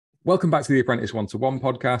Welcome back to the Apprentice One-to-One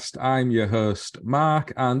podcast. I'm your host,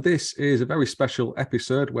 Mark, and this is a very special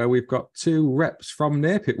episode where we've got two reps from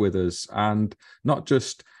NAPIT with us, and not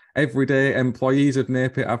just everyday employees of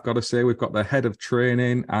NAPIT, I've got to say. We've got the head of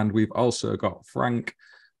training, and we've also got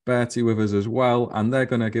Bertie with us as well, and they're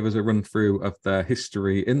going to give us a run through of their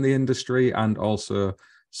history in the industry and also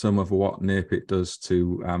some of what NAPIT does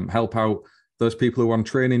to help out those people who are on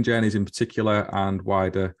training journeys in particular and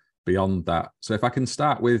wider beyond that. So if I can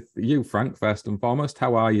start with you, Frank, first and foremost,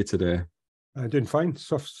 how are you today? Doing fine,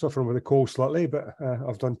 suffering with a cold slightly, but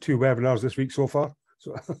I've done 2 webinars this week so far.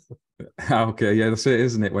 So. Okay, yeah, that's it,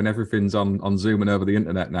 isn't it? When everything's on Zoom and over the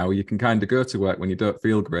internet now, you can kind of go to work when you don't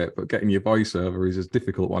feel great, but getting your voice over is a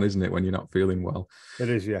difficult one, isn't it, when you're not feeling well? It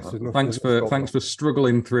is, yes. Thanks for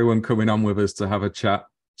struggling through and coming on with us to have a chat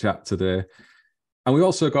today. And we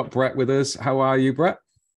also got Brett with us. How are you, Brett?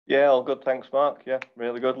 Yeah, all good. Thanks, Mark. Yeah,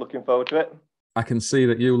 really good. Looking forward to it. I can see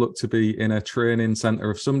that you look to be in a training centre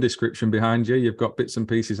of some description behind you. You've got bits and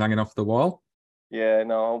pieces hanging off the wall. Yeah,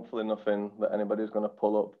 no, hopefully nothing that anybody's going to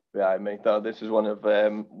pull up behind me. Though this is one of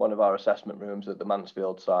our assessment rooms at the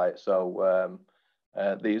Mansfield site. So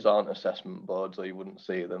these aren't assessment boards, or you wouldn't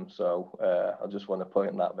see them. So I just want to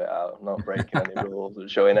point that bit out. I'm not breaking any rules or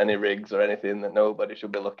showing any rigs or anything that nobody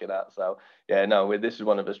should be looking at. So yeah, no, this is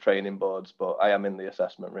one of his training boards, but I am in the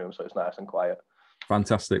assessment room, so it's nice and quiet.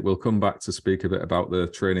 Fantastic. We'll come back to speak a bit about the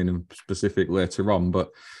training in specific later on. But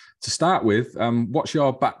to start with, what's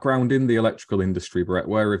your background in the electrical industry, Brett?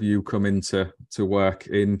 Where have you come into work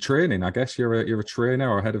in training? I guess you're a trainer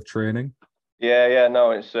or head of training. Yeah,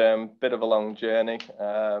 no, it's a bit of a long journey.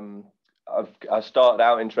 I started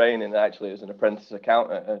out in training actually as an apprentice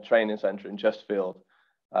accountant at a training centre in Chesterfield.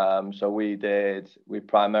 So we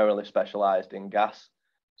primarily specialised in gas.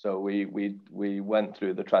 So we went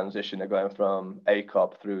through the transition of going from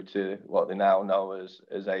ACOP through to what they now know as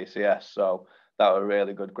ACS. So that was a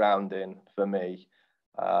really good grounding for me.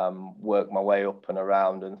 Worked my way up and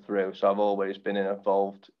around and through. So I've always been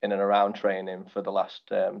involved in and around training for the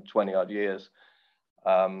last 20 odd years.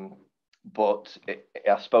 But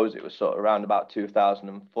I suppose it was sort of around about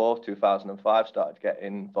 2004, 2005, started to get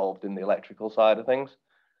involved in the electrical side of things.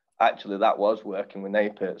 Actually, that was working with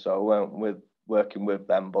NAPIT. So I weren't working with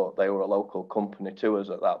them, but they were a local company to us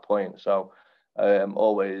at that point. So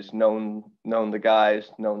always known the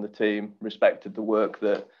guys, known the team, respected the work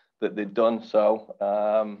that they'd done. So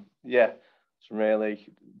yeah, it's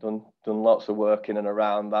really done lots of work in and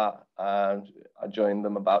around that. And I joined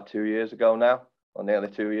them about 2 years ago now, or nearly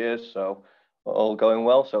 2 years. So all going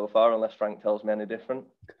well so far, unless Frank tells me any different.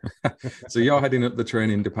 So you're heading up the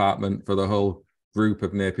training department for the whole group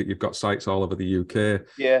of NAPIT. You've got sites all over the UK.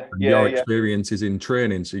 Yeah. Your experience is in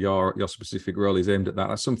training, so your specific role is aimed at that.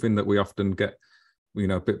 That's something that we often get,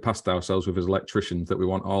 a bit past ourselves with as electricians, that we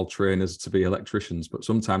want all trainers to be electricians, but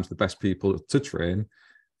sometimes the best people to train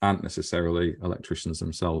aren't necessarily electricians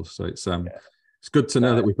themselves. So it's good to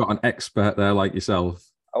know that we've got an expert there like yourself.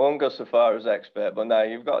 I won't go so far as expert, but no,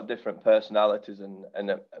 you've got different personalities, and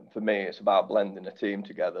for me, it's about blending a team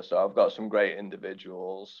together. So I've got some great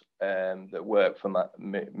individuals that work for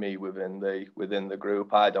me within the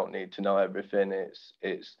group. I don't need to know everything.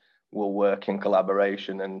 We'll work in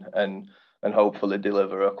collaboration and hopefully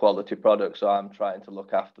deliver a quality product. So I'm trying to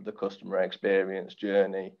look after the customer experience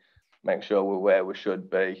journey, make sure we're where we should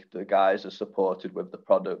be. The guys are supported with the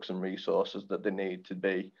products and resources that they need to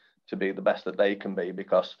be the best that they can be,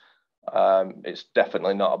 because it's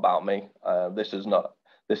definitely not about me. This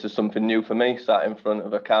is something new for me, sat in front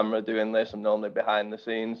of a camera doing this. I'm normally behind the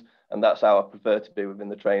scenes, and that's how I prefer to be within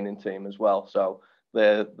the training team as well. So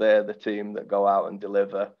they're the team that go out and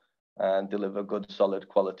deliver good, solid,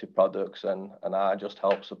 quality products, and I just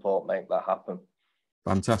help support make that happen.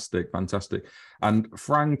 Fantastic. And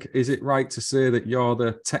Frank, is it right to say that you're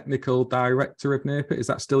the technical director of NAPIT? Is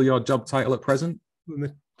that still your job title at present?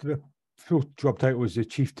 The full job title is the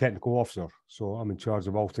Chief Technical Officer. So I'm in charge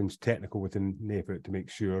of all things technical within NAPIT to make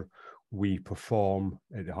sure we perform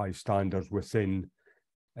at the high standards within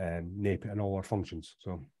NAPIT and all our functions.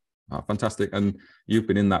 So. Oh, fantastic. And you've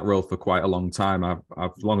been in that role for quite a long time.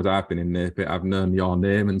 As long as I've been in NAPIT, I've known your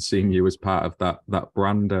name and seen you as part of that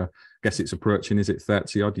brand. I guess it's approaching, is it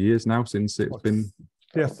 30 odd years now since it's been?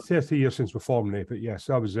 30 years since we formed NAPIT, yes.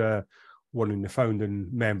 I was one of the founding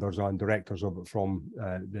members and directors of it from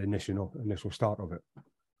the initial start of it.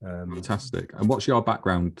 Fantastic. And what's your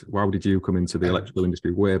background? How did you come into the electrical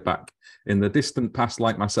industry way back in the distant past,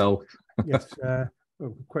 like myself? Yes,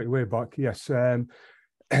 quite way back, yes.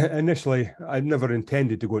 Initially, I never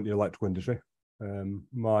intended to go into the electrical industry.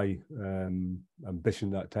 My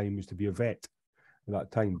ambition at that time was to be a vet. at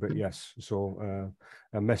that time. But yes, so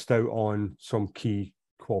I missed out on some key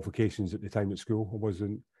qualifications at the time at school. I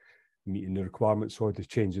wasn't meeting the requirements, so I had to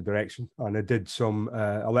change the direction. And I did some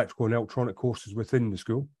electrical and electronic courses within the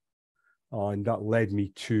school, and that led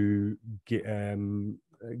me to get an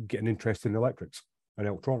interest in electrics and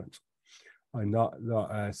electronics. And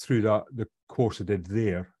that through that, the course I did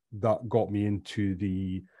there, that got me into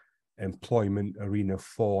the employment arena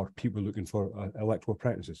for people looking for electrical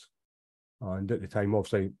apprentices. And at the time,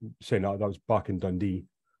 obviously, saying that was back in Dundee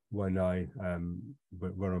when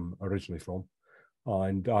where I'm originally from.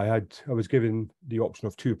 And I was given the option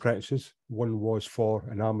of 2 apprentices. One was for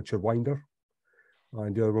an amateur winder,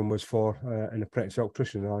 and the other one was for an apprentice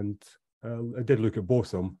electrician. And I did look at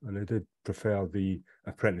both of them, and I did prefer the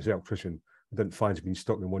apprentice electrician. I didn't fancy being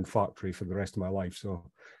stuck in one factory for the rest of my life.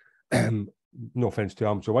 So, no offense to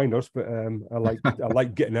amateur winders, but I like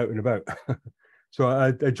getting out and about. So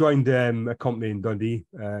I joined a company in Dundee,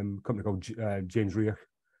 a company called James Rear,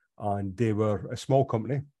 and they were a small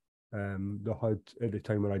company. They had, at the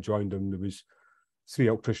time when I joined them, there was 3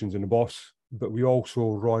 electricians and a boss, but we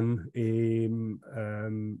also run a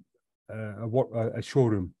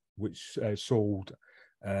showroom which sold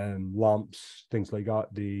lamps, things like that.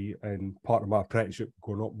 And part of my apprenticeship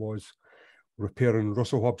going up was repairing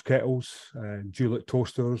Russell Hobbs kettles, Juliet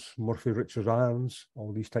toasters, Murphy Richards irons,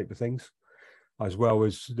 all these type of things, as well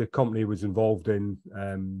as the company was involved in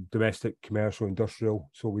domestic, commercial,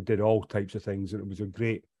 industrial. So we did all types of things, and it was a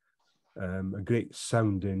great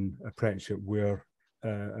sounding apprenticeship where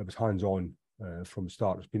I was hands-on from the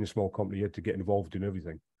start. It's been a small company, you had to get involved in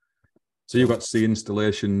everything. So you got to see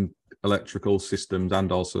installation, electrical systems,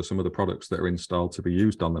 and also some of the products that are installed to be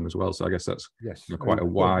used on them as well. So I guess that's quite a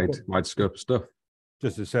wide scope of stuff.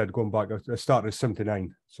 Just as I said, going back, I started in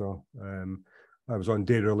 '79, so I was on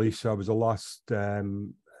day release. I was the last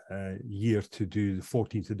year to do the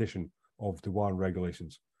 14th edition of the WARN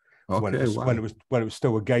regulations. Okay, when it was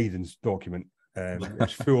still a guidance document,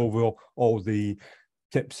 it's full of all the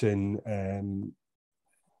tips and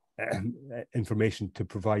information to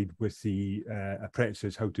provide with the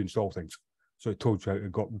apprentices how to install things. So it told you how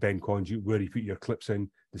to bend conduit, where you put your clips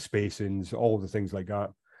in, the spacings, all the things like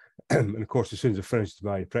that. And of course, as soon as I finished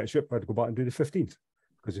my apprenticeship, I had to go back and do the 15th,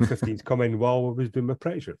 because the 15th come in while I was doing my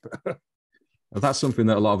apprenticeship. That's something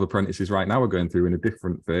that a lot of apprentices right now are going through in a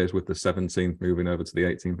different phase, with the 17th moving over to the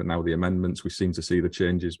 18th, and now the amendments. We seem to see the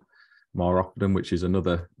changes more often, which is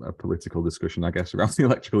another political discussion, I guess, around the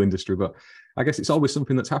electrical industry. But I guess it's always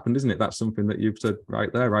something that's happened, isn't it? That's something that you've said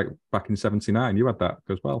right there, right back in '79. You had that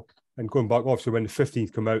as well. And going back, obviously, when the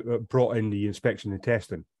 15th came out, it brought in the inspection and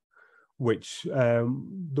testing, which the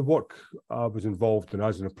work I was involved in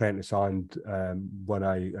as an apprentice, and when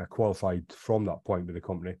I qualified from that point with the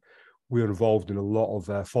company, we were involved in a lot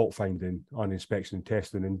of fault finding and inspection and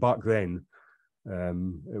testing. And back then,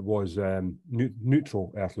 it was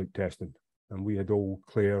neutral earth loop testing, and we had all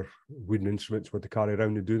clear wooden instruments with to carry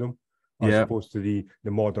around to do them, as opposed to the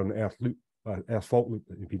modern earth fault loop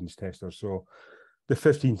impedance testers. So the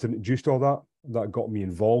 15th introduced all that. That got me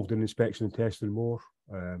involved in inspection and testing more.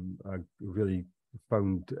 I really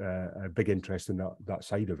found a big interest in that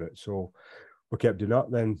side of it. So we kept doing that.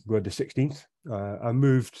 Then we had the 16th. I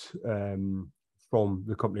moved from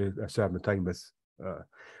the company I served my time with.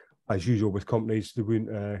 As usual with companies, they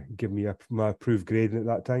wouldn't give me my approved grading at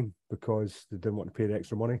that time because they didn't want to pay the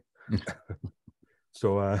extra money.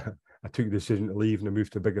 So I took the decision to leave, and I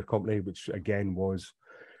moved to a bigger company, which again was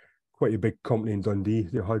quite a big company in Dundee.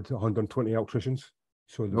 They had 120 electricians.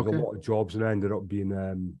 So there was a lot of jobs, and I ended up being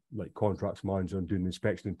like contracts manager and doing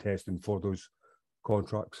inspection and testing for those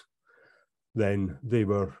contracts. Then they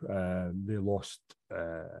were they were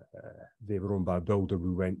owned by a builder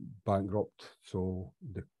who went bankrupt. So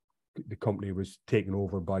the company was taken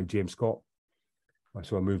over by James Scott.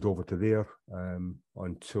 So I moved over to there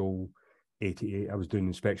until '88. I was doing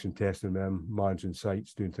inspection testing, managing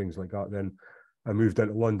sites, doing things like that. Then I moved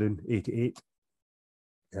into London '88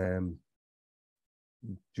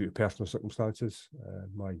 due to personal circumstances.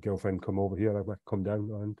 My girlfriend come over here, I come down,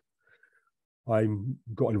 and I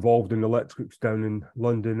got involved in electrics down in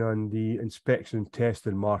London, and the inspection and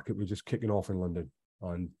testing market was just kicking off in London,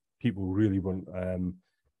 and people really weren't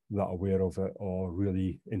that aware of it or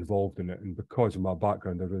really involved in it. And because of my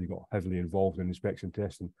background, I really got heavily involved in inspection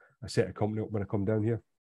testing. I set a company up when I come down here,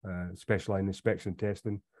 specialised in inspection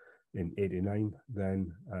testing in '89.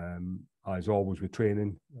 Then, as always with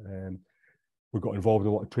training, we got involved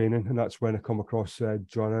in a lot of training, and that's when I come across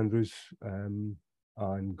John Andrews and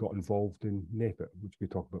got involved in NAPIT, which we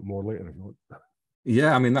talk about more later if you want.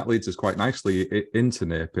 Yeah, I mean, that leads us quite nicely into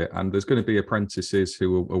NAPIT, and there's going to be apprentices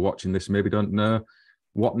who are watching this maybe don't know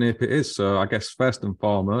what NAPIT is. So I guess first and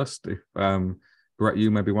foremost, if Brett,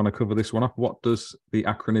 you maybe want to cover this one off, what does the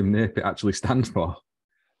acronym NAPIT actually stand for?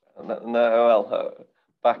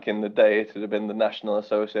 Back in the day, it would have been the National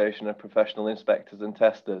Association of Professional Inspectors and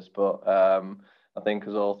Testers, but I think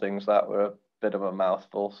as all things that were a bit of a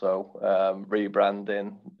mouthful, so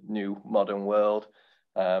rebranding, new modern world.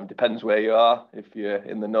 Depends where you are. If you're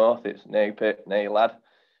in the north, it's NAPIT, NALAD.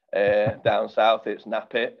 Down south, it's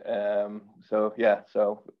NAPIT.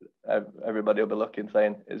 So everybody will be looking,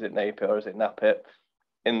 saying, is it NAPIT or is it NAPIT?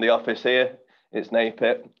 In the office here, it's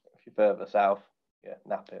NAPIT. If you're further south, yeah,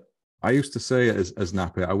 NAPIT. I used to say it as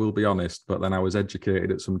NAPIT, I will be honest, but then I was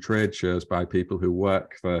educated at some trade shows by people who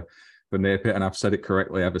work for NAPIT, and I've said it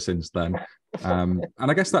correctly ever since then. And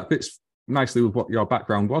I guess that fits nicely with what your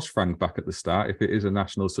background was, Frank, back at the start. If it is a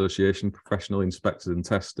National Association of Professional Inspectors and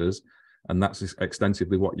Testers, and that's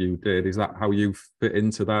extensively what you did, is that how you fit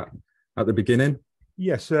into that at the beginning?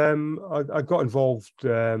 Yes, I got involved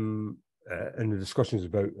in the discussions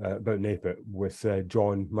about NAPIT with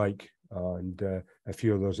John, Mike, and a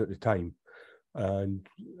few others at the time. And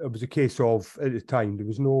it was a case of, at the time, there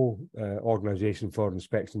was no organisation for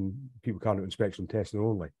inspection, people carrying out inspection testing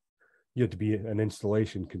only. You had to be an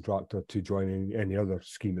installation contractor to join any other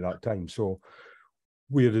scheme at that time. So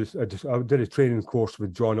I did a training course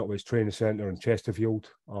with John at his training centre in Chesterfield,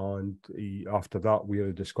 and after that we had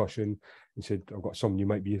a discussion. He said, I've got something you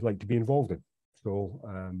might like to be involved in. So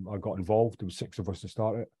I got involved. There was 6 of us to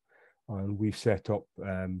start it, and we set up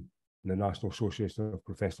the National Association of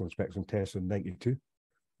Professional Inspectors and Tests in '92,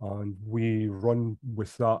 and we run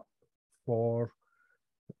with that for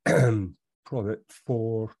probably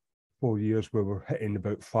 4 years, where we're hitting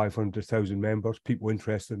about 500,000 members, people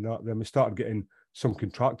interested in that. Then we started getting some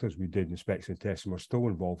contractors. We did inspection and testing, we're still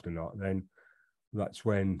involved in that. Then that's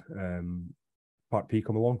when Part P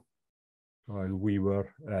come along, and we were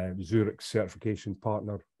Zurich's certification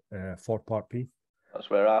partner for Part P. That's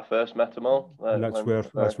where I first met them all. And that's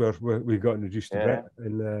where we got introduced to Brett.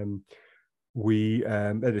 And we,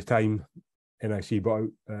 at the time, NIC bought out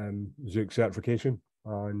Zurich certification,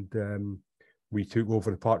 and we took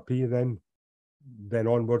over the Part P. And then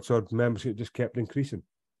onwards, our membership just kept increasing,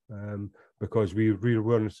 because we really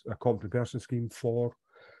were a competent person scheme for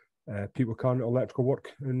people carrying out electrical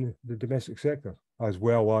work in the domestic sector, as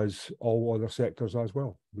well as all other sectors as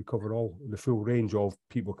well. We cover all the full range of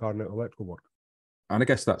people carrying out electrical work. And I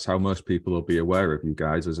guess that's how most people will be aware of you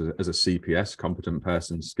guys as a CPS, competent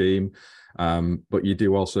person scheme. But you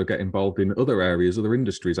do also get involved in other areas, other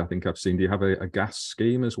industries. I think I've seen, do you have a gas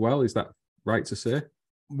scheme as well? Is that right to say?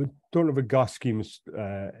 We don't have a gas schemes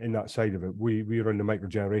in that side of it. We run the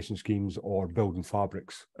microgeneration schemes or building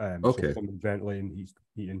fabrics. Okay. So ventilating,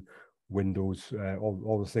 heating, windows,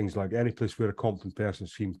 all the things, like any place where a competent person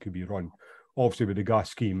scheme could be run. Obviously, with the gas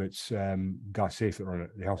scheme, it's gas safety run it.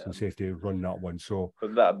 The health and safety run that one. So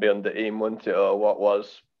would that be under EAM, wouldn't it, or what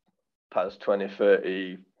was past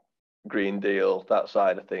 2030 Green Deal, that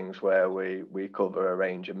side of things, where we cover a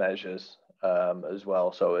range of measures as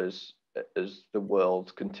well. So as the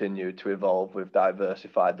world continued to evolve, we've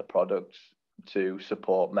diversified the products to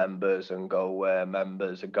support members and go where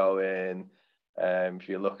members are going. If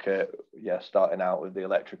you look at starting out with the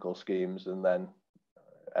electrical schemes and then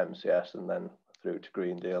MCS and then through to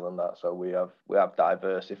Green Deal and that, so we have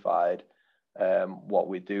diversified what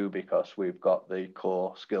we do, because we've got the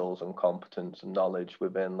core skills and competence and knowledge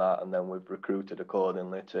within that, and then we've recruited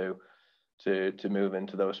accordingly to move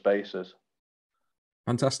into those spaces.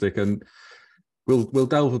 Fantastic. And we'll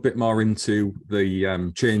delve a bit more into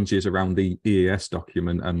the changes around the EAS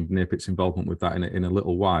document and NAPIT's involvement with that in a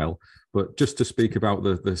little while. But just to speak about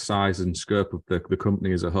the size and scope of the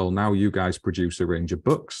company as a whole, now you guys produce a range of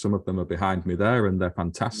books. Some of them are behind me there, and they're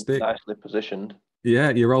fantastic. Nicely positioned. Yeah,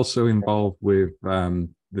 you're also involved with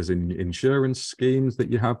there's insurance schemes that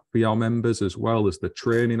you have for your members, as well as the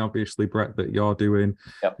training, obviously, Brett, that you're doing.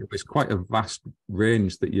 Yep. It's quite a vast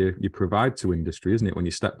range that you provide to industry, isn't it, when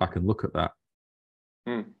you step back and look at that?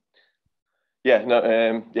 I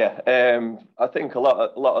think a lot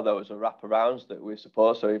of those are wraparounds that we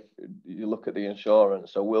support. So if you look at the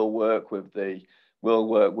insurance, so we'll work with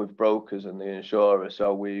brokers and the insurers.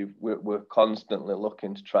 So we're constantly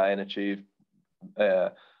looking to try and achieve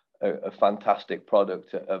a fantastic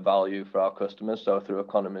product, a value for our customers. So through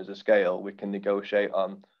economies of scale, we can negotiate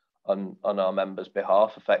on our members'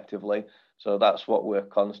 behalf effectively. So that's what we're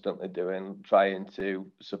constantly doing, trying to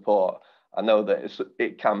support. I know that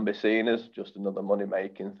it can be seen as just another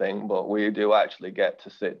money-making thing, but we do actually get to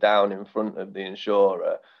sit down in front of the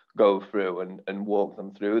insurer, go through and walk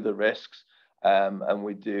them through the risks, and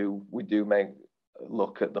we do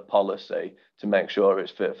look at the policy to make sure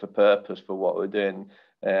it's fit for purpose for what we're doing.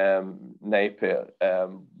 NAPIT,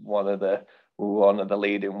 one of the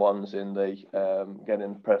leading ones in the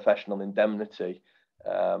getting professional indemnity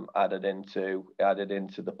added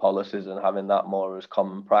into the policies and having that more as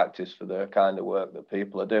common practice for the kind of work that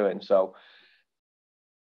people are doing. So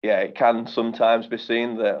yeah, it can sometimes be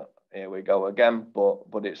seen that here we go again,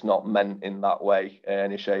 but it's not meant in that way in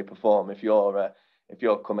any shape or form. If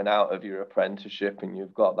you're coming out of your apprenticeship and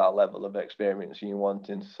you've got that level of experience and you're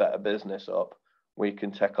wanting to set a business up, we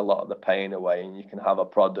can take a lot of the pain away, and you can have a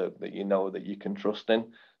product that you know that you can trust in.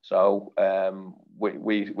 So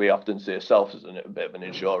we often see ourselves as a bit of an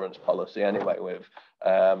insurance policy anyway, with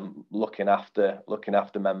looking after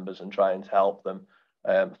members and trying to help them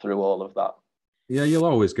through all of that. Yeah, you'll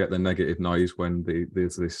always get the negative noise when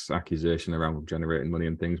there's this accusation around generating money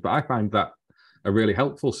and things, but I find that a really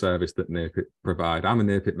helpful service that NAPIT provide. I'm a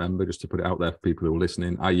NAPIT member, just to put it out there for people who are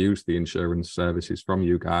listening. I use the insurance services from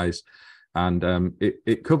you guys, and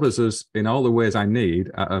it covers us in all the ways I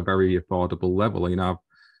need at a very affordable level. You know,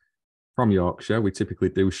 from Yorkshire, we typically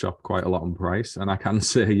do shop quite a lot on price, and I can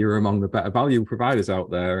say you're among the better value providers out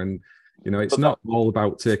there. And you know, it's not all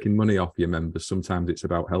about taking money off your members. Sometimes it's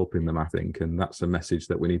about helping them, I think, and that's a message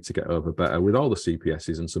that we need to get over better with all the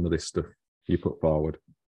CPSs and some of this stuff you put forward.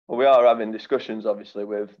 Well, we are having discussions, obviously,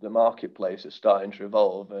 with the marketplace that's starting to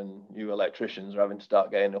evolve, and you electricians are having to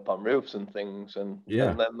start getting up on roofs and things, and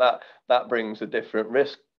then that brings a different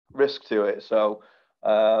risk to it. So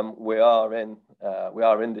we are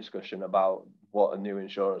in discussion about what a new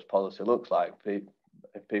insurance policy looks like.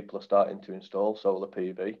 If people are starting to install solar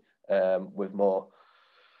PV with more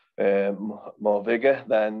vigor,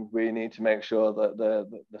 then we need to make sure that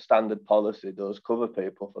the standard policy does cover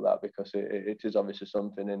people for that, because it is obviously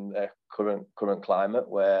something in the current climate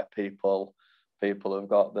where people have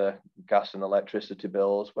got the gas and electricity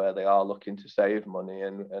bills where they are looking to save money,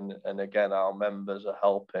 and again, our members are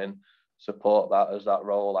helping support that as that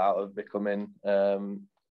roll out of becoming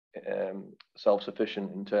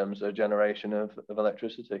self-sufficient in terms of generation of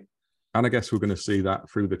electricity. And I guess we're going to see that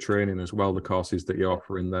through the training as well, the courses that you're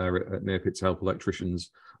offering there at NAPIT to help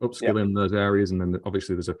electricians upskill in those areas. And then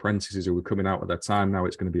obviously there's apprentices who are coming out of their time now.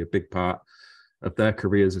 It's going to be a big part of their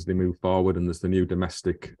careers as they move forward. And there's the new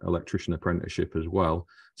domestic electrician apprenticeship as well.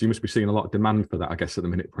 So you must be seeing a lot of demand for that, I guess, at the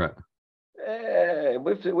minute, Brett.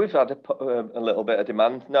 We've had a little bit of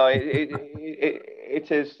demand. No,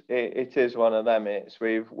 it is one of them.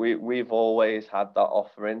 We've always had that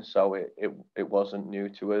offering, so it wasn't new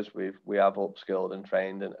to us. We have upskilled and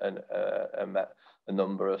trained and met a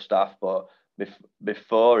number of staff. But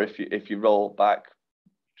before, if you roll back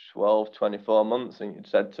 12, 24 months, and you'd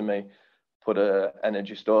said to me, put a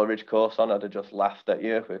energy storage course on, I'd have just laughed at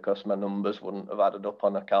you, because my numbers wouldn't have added up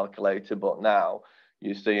on a calculator. But now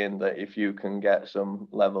you're seeing that if you can get some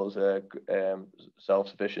levels of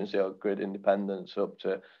self-sufficiency or grid independence up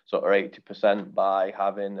to sort of 80% by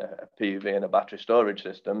having a PV and a battery storage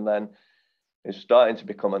system, then it's starting to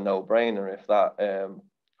become a no-brainer. If that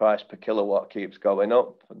price per kilowatt keeps going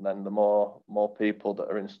up, and then the more people that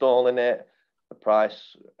are installing it, the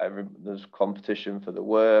price, there's competition for the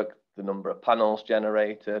work, the number of panels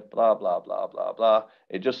generated, blah, blah, blah, blah, blah.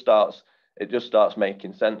 It just starts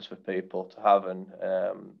making sense for people to have, and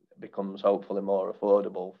becomes hopefully more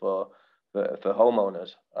affordable for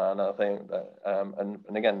homeowners. And I think that,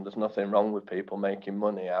 and again, there's nothing wrong with people making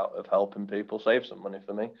money out of helping people save some money,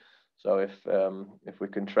 for me. So if we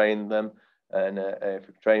can train them, and if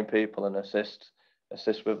we train people and assist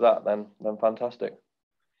with that, then fantastic.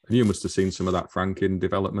 And you must have seen some of that, Frank, in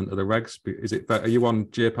development of the regs. Are you on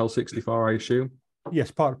JPL 64, I assume? Yes,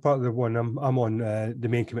 part of the one. I'm on the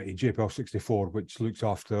main committee, JPL 64, which looks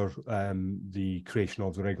after the creation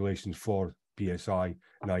of the regulations for PSI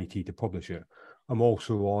and IT to publish it. I'm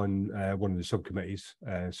also on one of the subcommittees,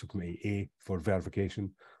 subcommittee A, for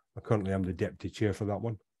verification. Currently, I'm the deputy chair for that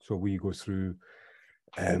one. So we go through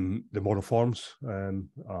the model forms, and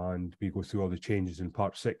we go through all the changes in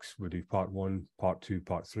part 6. We do part 1, part 2,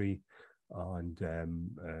 part 3, and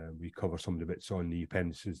we cover some of the bits on the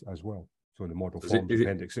appendices as well. So the model forms,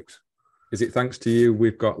 appendix 6. Is it thanks to you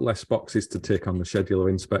we've got less boxes to tick on the schedule of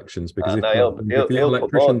inspections? Because if the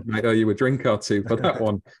electrician might owe you a drink or two for that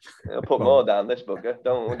one. He'll put more down, this bugger.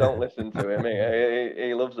 Don't listen to him.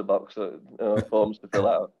 He loves the box of forms to fill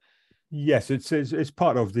out. Yes, it's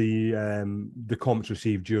part of the comments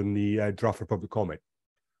received during the draft for public comment.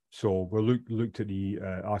 So we looked at the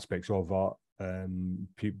aspects of that.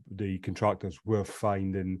 The contractors were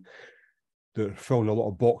finding they're filling a lot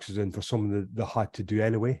of boxes in for something that they had to do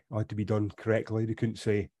anyway, had to be done correctly. They couldn't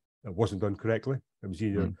say it wasn't done correctly. It was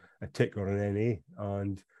either a tick or an NA,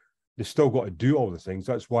 and they still got to do all the things.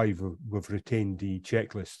 That's why we've retained the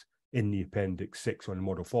checklist in the Appendix 6 on the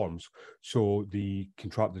model forms, so the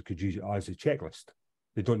contractors could use it as a checklist.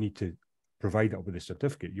 They don't need to provide it with a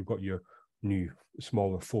certificate. You've got your new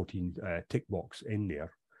smaller 14 tick box in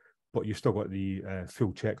there, but you've still got the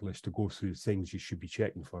full checklist to go through things you should be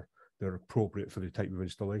checking for that are appropriate for the type of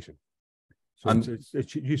installation. So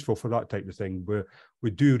it's useful for that type of thing, where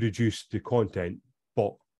we do reduce the content,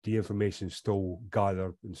 but the information is still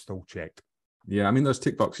gathered and still checked. Yeah, I mean, those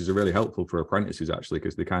tick boxes are really helpful for apprentices, actually,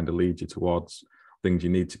 because they kind of lead you towards things you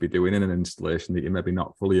need to be doing in an installation that you're maybe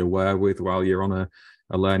not fully aware with while you're on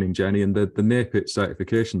a learning journey. And the NAPIT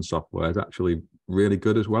certification software is actually really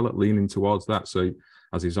good as well at leaning towards that. So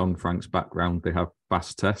as is on Frank's background, they have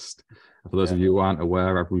fast test. For those of you who aren't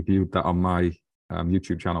aware, I've reviewed that on my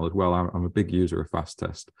YouTube channel as well. I'm a big user of fast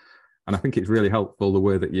test. And I think it's really helpful the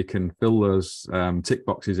way that you can fill those tick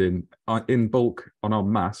boxes in bulk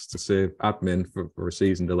en masse to save admin for a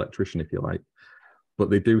seasoned electrician, if you like. But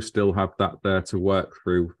they do still have that there to work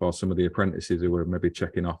through for some of the apprentices who are maybe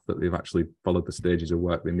checking off that they've actually followed the stages of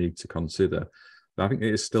work they need to consider. So I think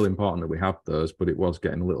it is still important that we have those, but it was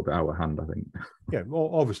getting a little bit out of hand, I think. Yeah, well,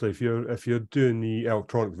 obviously, if you're doing the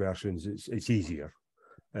electronic versions, it's easier.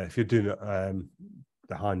 If you're doing it,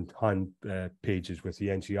 the hand pages with the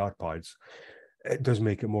NCR pads, it does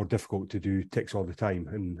make it more difficult to do ticks all the time.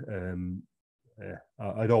 And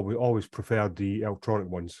I'd always preferred the electronic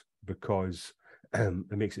ones because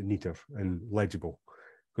it makes it neater and legible.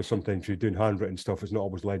 Because sometimes you're doing handwritten stuff, it's not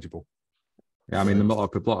always legible. Yeah, I mean, a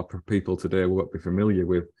lot of people today won't be familiar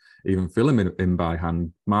with even filling in by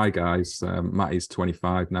hand. My guys, Matty's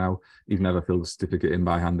 25 now. He's never filled a certificate in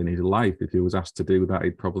by hand in his life. If he was asked to do that,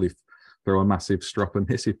 he'd probably throw a massive strop and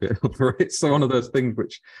hissy fit for it. So one of those things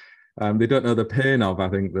which they don't know the pain of, I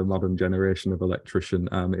think, the modern generation of electrician.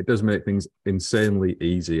 It does make things insanely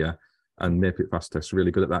easier. And NAPIT Fast Test is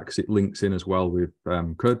really good at that because it links in as well with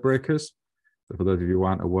code breakers. So for those of you who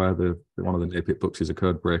aren't aware, one of the NAPIT books is a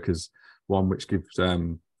code breakers one, which gives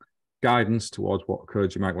guidance towards what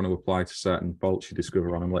codes you might want to apply to certain faults you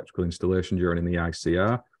discover on an electrical installation during the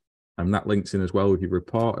ICR. And that links in as well with your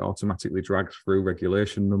report. It automatically drags through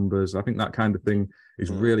regulation numbers. I think that kind of thing is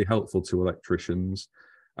really helpful to electricians.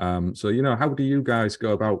 So, how do you guys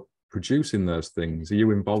go about producing those things? Are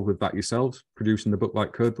you involved with that yourselves, producing the book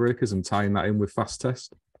like Code Breakers and tying that in with Fast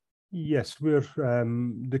Test? Yes, we're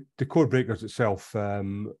the Code Breakers itself.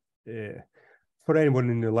 For anyone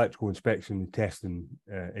in the electrical inspection and testing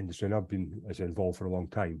industry, and I've been involved for a long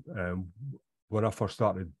time, when I first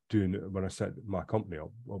started doing it, when I set my company up,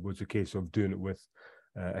 it was a case of doing it with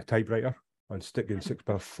a typewriter and sticking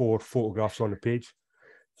 6x4 photographs on the page.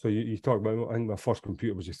 So you talk about, I think my first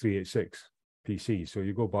computer was a 386 PC. So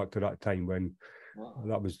you go back to that time when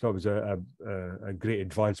that was a great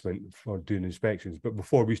advancement for doing inspections. But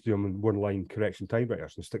before, we used to do them in one-line correction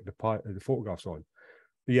typewriters and stick the photographs on.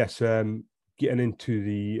 But yes, getting into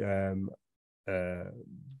the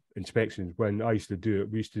inspections, when I used to do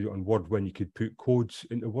it, we used to do it on Word when you could put codes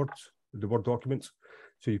into the Word documents.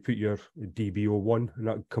 So you put your DB01 and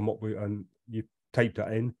that would come up with, and you type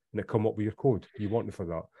that in and it come up with your code you wanted for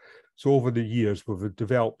that. So over the years, we've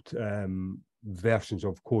developed versions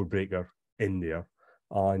of Codebreaker in there,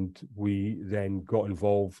 and we then got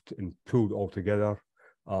involved and pulled it all together.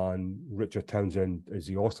 And Richard Townsend is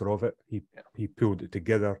the author of it. He pulled it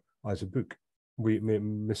together as a book.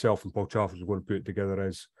 Myself and Paul Chaffers were going to put it together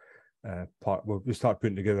as part. Well, we started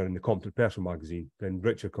putting it together in the Competent Person magazine. Then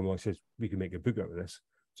Richard came along and says we can make a book out of this.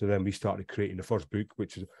 So then we started creating the first book,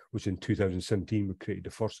 which in 2017 we created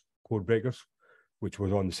the first Code Breakers, which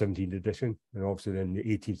was on the 17th edition, and obviously then the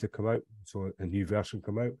 18th to come out. So a new version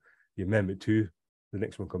come out. The Amendment 2, the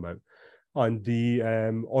next one come out, and the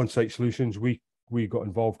on-site solutions we got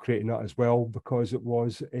involved creating that as well, because it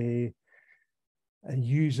was a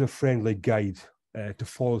user-friendly guide to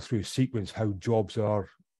follow through a sequence how jobs are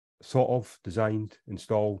thought of, designed,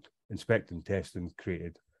 installed, inspected, and tested, and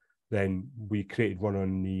created. Then we created one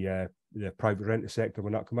on the private renter sector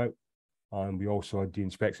when that came out, and we also had the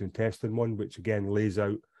inspection and testing one, which again lays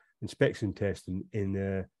out inspection and testing in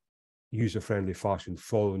a user-friendly fashion,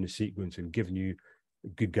 following the sequence and giving you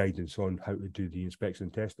good guidance on how to do the inspection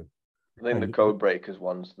and testing. I think the Code Breakers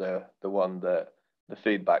one's the one that the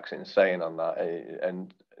feedback's insane on that,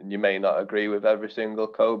 and you may not agree with every single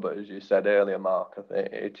code, but as you said earlier, Mark, I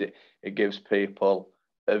think it gives people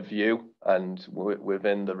a view, and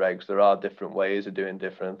within the regs there are different ways of doing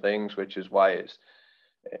different things, which is why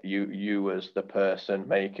you as the person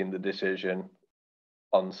making the decision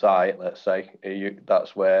on site, let's say,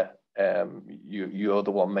 that's where you're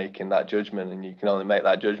the one making that judgment, and you can only make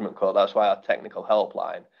that judgment call. That's why our technical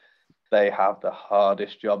helpline, they have the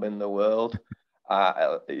hardest job in the world.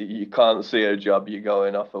 You can't see a job, you're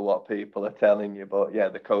going off of what people are telling you. But yeah,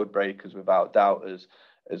 the code breakers, without doubt, has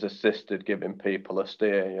assisted giving people a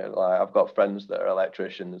steer. You know, like I've got friends that are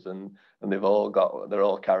electricians, and they're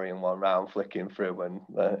all carrying one round, flicking through,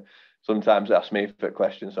 and sometimes they ask me for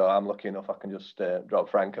questions. So I'm lucky enough I can just drop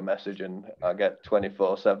Frank a message, and I get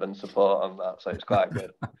 24/7 support on that. So it's quite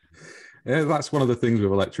good. Yeah, that's one of the things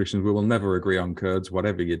with electricians. We will never agree on codes.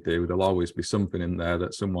 Whatever you do, there'll always be something in there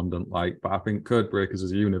that someone doesn't like. But I think code breakers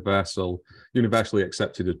is universally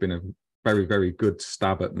accepted, has been a very, very good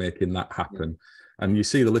stab at making that happen. And you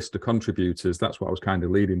see the list of contributors. That's what I was kind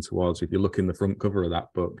of leading towards. If you look in the front cover of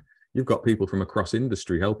that book, you've got people from across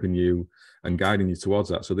industry helping you and guiding you towards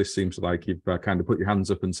that. So this seems like you've kind of put your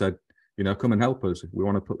hands up and said, you know, come and help us. We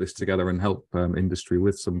want to put this together and help industry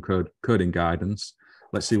with some coding guidance.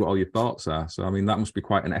 Let's see what all your thoughts are. So, I mean, that must be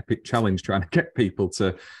quite an epic challenge trying to get people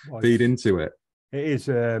to feed into it. It is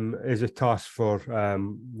a task for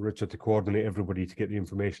Richard to coordinate everybody to get the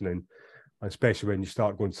information in, especially when you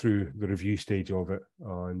start going through the review stage of it.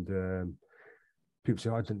 And people say,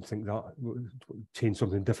 I didn't think that change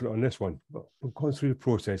something different on this one. But we've gone through the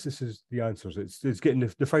process. This is the answers. It's getting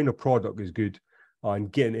the final product is good,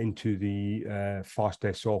 and getting into the fast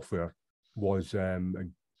test software was a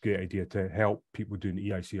great idea to help people doing the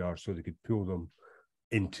EICR so they could pull them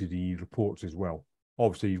into the reports as well.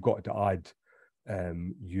 Obviously, you've got to add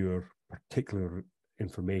your particular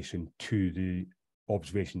information to the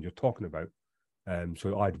observation you're talking about.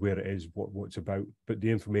 So add where it is, what it's about, but the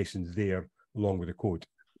information's there along with the code.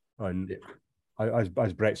 And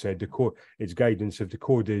as Brett said, the code, it's guidance. If the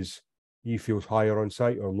code is you feels higher on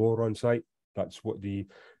site or lower on site, that's what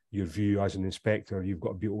your view as an inspector, you've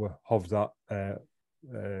got to be able to have that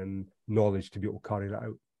knowledge to be able to carry that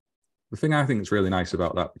out. The thing I think is really nice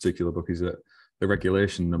about that particular book is that the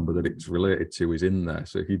regulation number that it's related to is in there.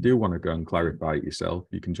 So if you do want to go and clarify it yourself,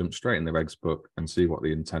 you can jump straight in the regs book and see what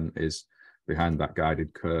the intent is behind that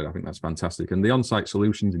guided code. I think that's fantastic. And the on-site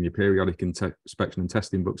solutions in your periodic inspection and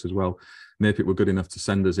testing books as well. NAPIT were good enough to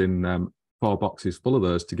send us in 4 boxes full of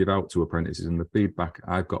those to give out to apprentices, and the feedback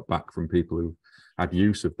I've got back from people who had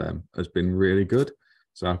use of them has been really good.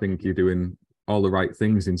 So I think you're doing all the right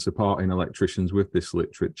things in supporting electricians with this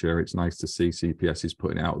literature. It's nice to see CPS is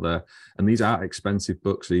putting it out there. And these aren't expensive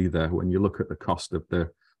books either. When you look at the cost of the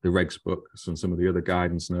regs books and some of the other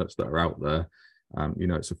guidance notes that are out there, you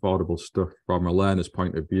know, it's affordable stuff from a learner's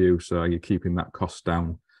point of view. So you're keeping that cost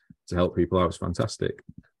down to help people out. It's fantastic.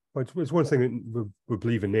 Well, it's one thing that we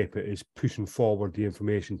believe in NAPIT is pushing forward the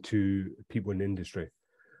information to people in the industry.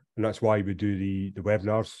 And that's why we do the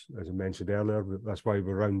webinars, as I mentioned earlier. That's why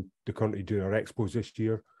we're around the country doing our expos this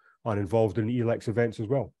year and involved in ELEX events as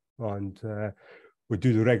well. And we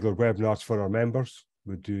do the regular webinars for our members.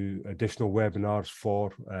 We do additional webinars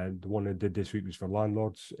for, the one I did this week was for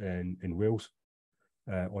landlords in Wales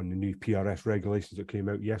on the new PRF regulations that came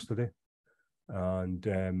out yesterday. And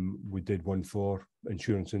we did one for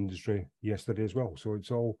insurance industry yesterday as well. So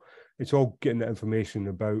it's all getting the information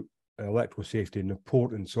about electrical safety and the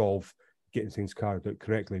importance of getting things carried out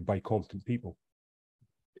correctly by competent people.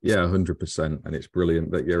 Yeah, 100%. And it's brilliant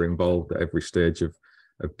that you're involved at every stage of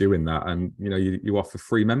doing that. And, you know, you offer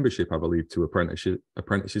free membership, I believe, to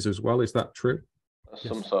apprentices as well. Is that true? That's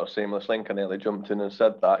some sort of seamless link. I nearly jumped in and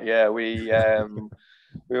said that. Yeah, we've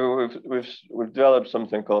developed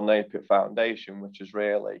something called NAPIT Foundation, which is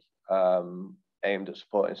really aimed at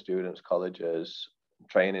supporting students, colleges,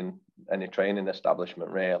 any training establishment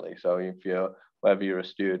really. So whether you're a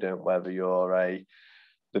student, whether you're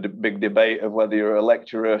the big debate of whether you're a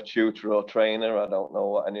lecturer, tutor or trainer, I don't know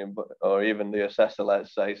what or even the assessor,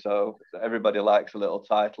 let's say. So everybody likes a little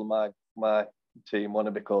title. My team want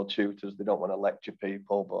to be called tutors. They don't want to lecture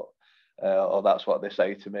people, but or that's what they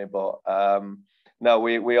say to me. But no,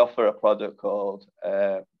 we offer a product called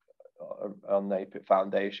on NAPIT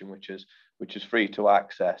Foundation, which is free to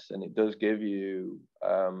access, and it does give you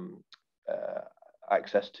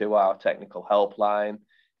access to our technical helpline.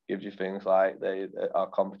 Gives you things like our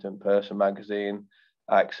Competent Person magazine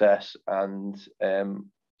access, and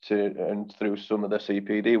through some of the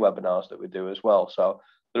CPD webinars that we do as well. So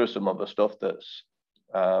there is some other stuff that's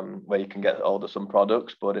where you can get hold of some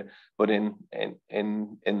products, but in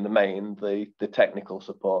the main, the technical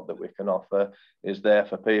support that we can offer is there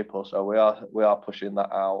for people. So we are pushing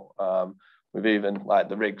that out. We've even, like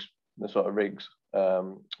the sort of rigs,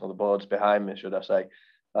 or the boards behind me, should I say,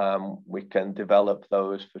 We can develop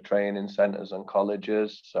those for training centres and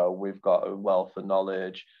colleges. So we've got a wealth of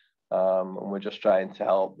knowledge, and we're just trying to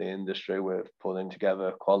help the industry with pulling together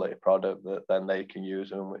a quality product that then they can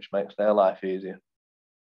use and which makes their life easier.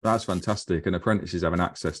 That's fantastic. And apprentices having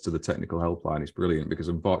access to the technical helpline is brilliant, because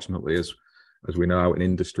unfortunately, as we know out in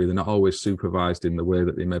industry, they're not always supervised in the way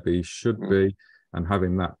that they maybe should be. And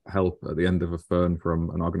having that help at the end of a phone from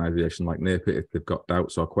an organisation like NAPIT, if they've got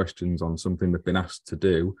doubts or questions on something they've been asked to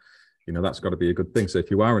do, you know, that's got to be a good thing. So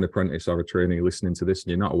if you are an apprentice or a trainee listening to this and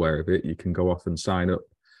you're not aware of it, you can go off and sign up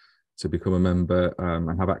to become a member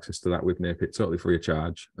and have access to that with NAPIT totally free of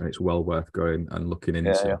charge. And it's well worth going and looking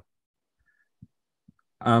into.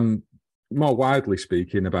 Yeah. More widely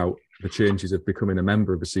speaking about the changes of becoming a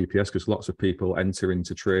member of the CPS, because lots of people enter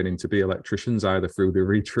into training to be electricians, either through the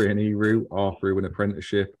retrainee route or through an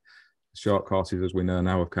apprenticeship. Short courses, as we know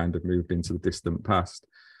now, have kind of moved into the distant past.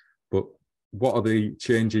 But what are the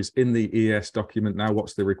changes in the ES document now?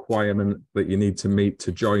 What's the requirement that you need to meet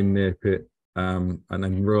to join NAPIT and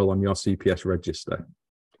enroll on your CPS register?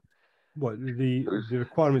 Well, the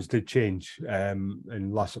requirements did change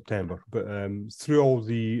in last September, but through all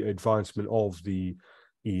the advancement of the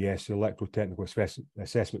ES, electrotechnical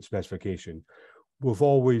assessment specification, we've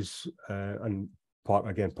always, and part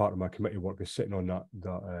of my committee work is sitting on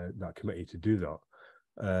that committee to do that.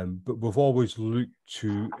 But we've always looked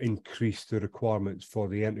to increase the requirements for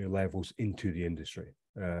the entry levels into the industry.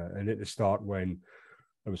 And at the start, when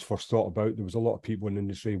it was first thought about, there was a lot of people in the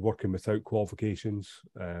industry working without qualifications,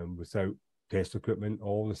 without test equipment,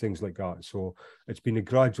 all the things like that. So it's been a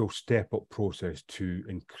gradual step-up process to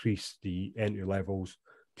increase the entry levels,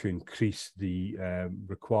 to increase the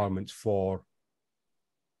requirements for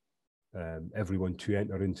everyone to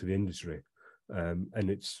enter into the industry. And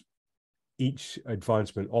it's each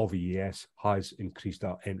advancement of EES has increased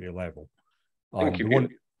that entry level.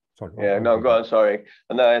 Sorry, no, go on, sorry.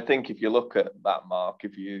 And then I think if you look at that, Mark,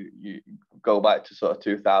 if you go back to sort of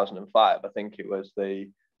 2005, I think it was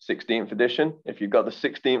the 16th edition. If you got the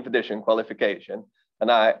 16th edition qualification,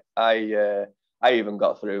 and I even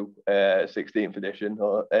got through 16th edition,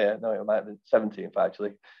 or no, it might have been 17th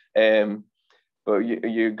actually. But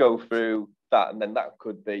you go through that, and then that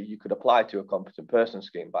could be, you could apply to a competent person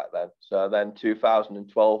scheme back then. So then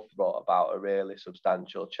 2012 brought about a really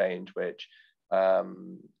substantial change, which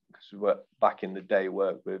because back in the day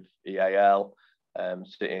worked with EAL,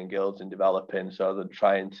 City and Guilds in developing, so they're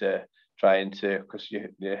trying to, because you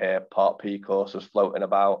hear Part P courses floating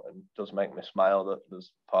about, and it does make me smile that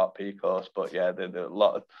there's Part P course, but yeah, there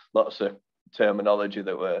are lots of terminology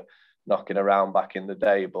that were knocking around back in the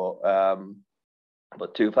day, but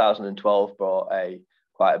 2012 brought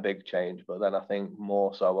quite a big change. But then I think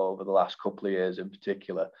more so over the last couple of years in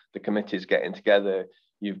particular, the committees getting together,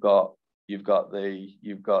 you've got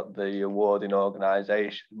the awarding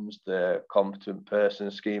organisations, the competent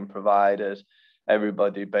person scheme providers,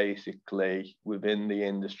 everybody basically within the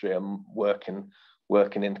industry and working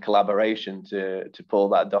in collaboration to pull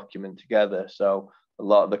that document together. So a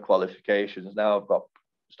lot of the qualifications now have got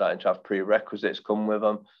starting to have prerequisites come with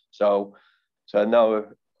them. So I know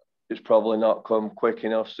it's probably not come quick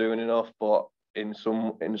enough, soon enough, but in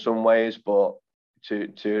some ways, but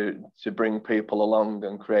to bring people along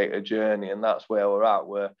and create a journey, and that's where we're at.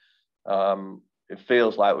 Where it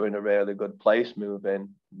feels like we're in a really good place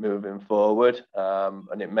moving forward,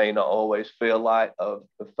 and it may not always felt like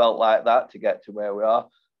that to get to where we are.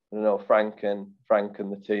 I know Frank and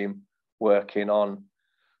the team working on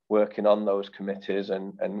those committees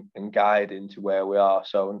and guiding to where we are.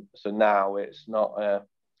 So now it's not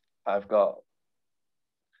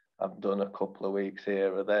I've done a couple of weeks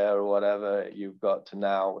here or there or whatever. You've got to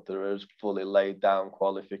now, there is fully laid down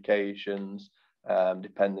qualifications,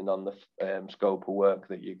 depending on the scope of work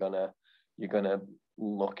that you're gonna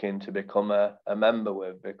look in to become a member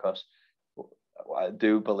with, because I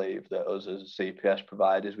do believe that us as CPS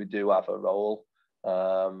providers, we do have a role,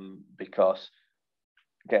 because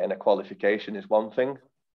getting a qualification is one thing.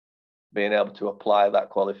 Being able to apply that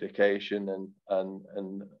qualification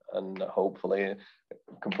and hopefully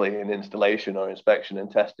completing installation or inspection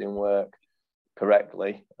and testing work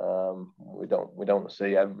correctly. We don't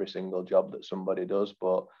see every single job that somebody does,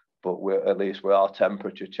 but we are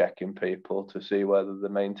temperature checking people to see whether they're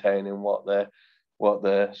maintaining what their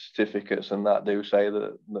certificates and that do say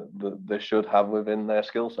that they should have within their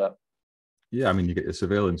skill set. Yeah, I mean, you get your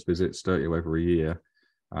surveillance visits, don't you, every year.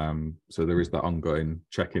 So there is that ongoing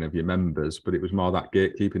checking of your members, but it was more that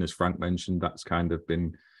gatekeeping, as Frank mentioned, that's kind of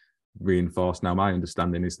been reinforced. Now, my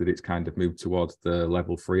understanding is that it's kind of moved towards the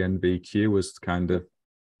level 3 NVQ as kind of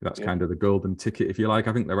That's kind of the golden ticket, if you like.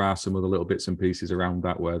 I think there are some other little bits and pieces around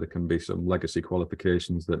that where there can be some legacy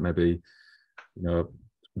qualifications that maybe,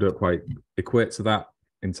 don't quite equate to that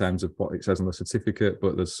in terms of what it says on the certificate,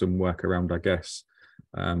 but there's some work around, I guess,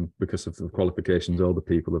 because of the qualifications older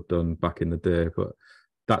people have done back in the day. But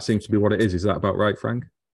that seems to be what it is. Is that about right, Frank?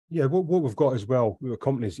 Yeah, what we've got as well, the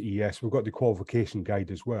company's ES, we've got the qualification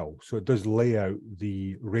guide as well. So it does lay out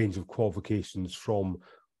the range of qualifications from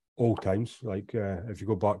old times. Like if you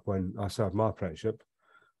go back when I started my apprenticeship,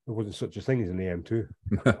 there wasn't such a thing as an AM2.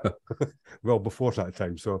 Well, before that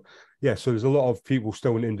time. So yeah, so there's a lot of people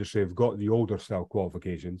still in the industry have got the older style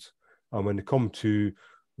qualifications. And when they come to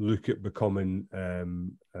look at becoming a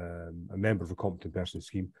member of a competent person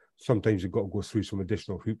scheme, sometimes you've got to go through some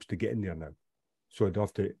additional hoops to get in there now. So I'd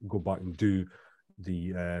have to go back and do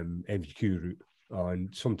the MVQ route.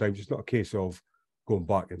 And sometimes it's not a case of going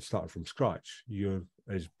back and starting from scratch.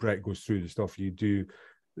 As Brett goes through the stuff, you do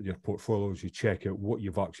your portfolios, you check out what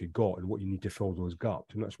you've actually got and what you need to fill those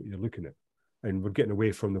gaps. And that's what you're looking at. And we're getting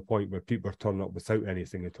away from the point where people are turning up without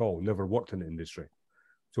anything at all, never worked in the industry.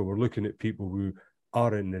 So we're looking at people who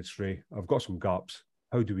are in the industry, I've got some gaps.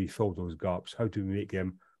 How do we fill those gaps? How do we make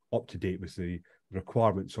them up to date with the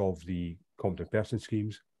requirements of the competent person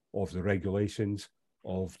schemes, of the regulations,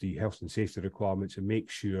 of the health and safety requirements, and make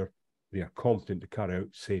sure they are competent to carry out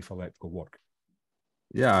safe electrical work?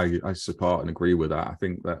 Yeah, I support and agree with that. I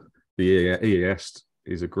think that the EAS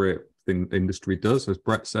is a great thing the industry does. As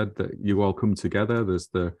Brett said, that you all come together. There's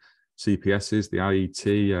the CPSs, the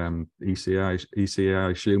IET, ECA,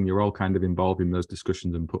 I assume you're all kind of involved in those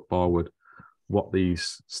discussions and put forward what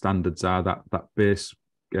these standards are, that base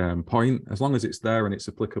point. As long as it's there and it's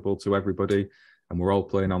applicable to everybody and we're all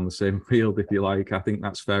playing on the same field, if you like, I think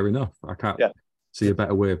that's fair enough. I can't see a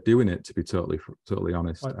better way of doing it, to be totally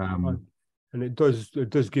honest. And it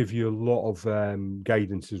does give you a lot of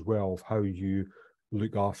guidance as well of how you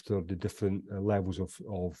look after the different levels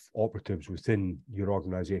of operatives within your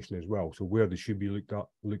organisation as well. So where they should be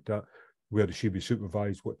looked at, where they should be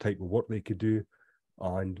supervised, what type of work they could do,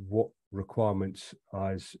 and what requirements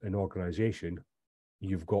as an organisation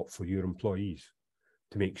you've got for your employees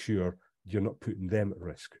to make sure you're not putting them at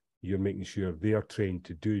risk. You're making sure they are trained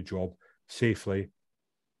to do the job safely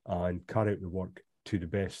and carry out the work to the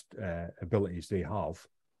best abilities they have.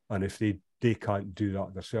 And if they can't do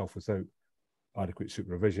that themselves without adequate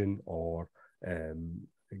supervision or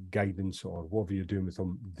guidance or whatever you're doing with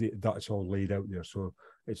them, that's all laid out there. So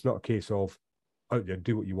it's not a case of out there,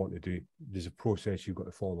 do what you want to do. There's a process you've got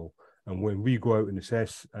to follow. And when we go out and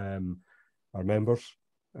assess our members,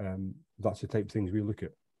 that's the type of things we look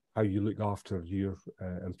at. How you look after your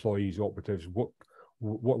employees, operatives, what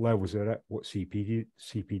levels they're at, what CPD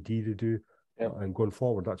they do, and going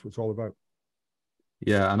forward, that's what it's all about.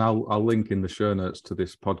 Yeah, and I'll link in the show notes to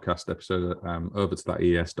this podcast episode over to that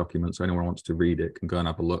ES document, so anyone who wants to read it can go and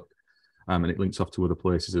have a look. And it links off to other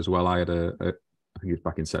places as well. I had I think it was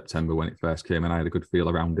back in September when it first came, and I had a good feel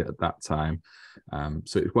around it at that time.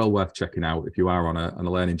 So it's well worth checking out if you are on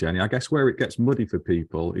a learning journey. I guess where it gets muddy for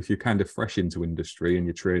people, if you're kind of fresh into industry and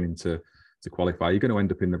you're training to qualify, you're going to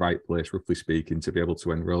end up in the right place, roughly speaking, to be able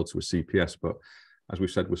to enroll to a CPS. But as we've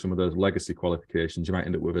said, with some of those legacy qualifications, you might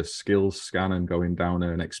end up with a skills scan and going down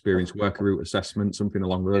an experienced worker route assessment, something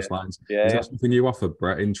along those lines. Is that something you offer,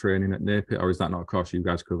 Brett, in training at NAPIT, or is that not a course you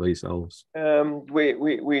guys cover yourselves?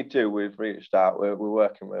 We do. We've reached out. We're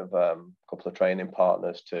working with a couple of training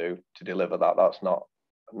partners to deliver that. That's not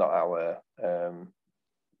our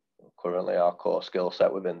currently our core skill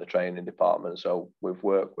set within the training department. So we've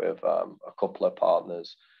worked with a couple of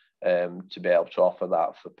partners to be able to offer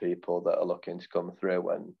that for people that are looking to come through.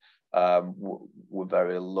 And we're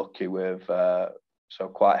very lucky with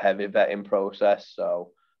quite heavy vetting process.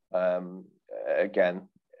 So again,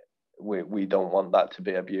 we don't want that to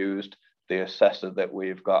be abused. The assessor that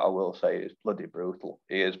we've got, I will say, is bloody brutal.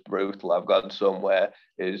 He is brutal. I've got somewhere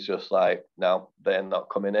it's just like, no, they're not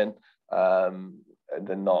coming in.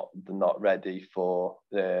 They're not ready for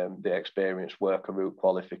the experienced worker route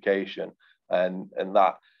qualification, and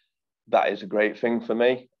that is a great thing for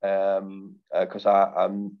me, because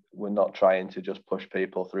we're not trying to just push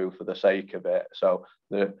people through for the sake of it. So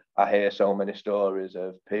I hear so many stories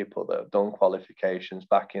of people that have done qualifications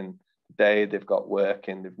back in the day. They've got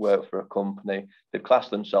working, they've worked for a company, they've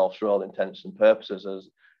classed themselves for all intents and purposes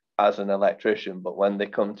as an electrician, but when they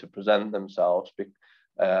come to present themselves,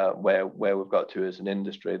 where we've got to as an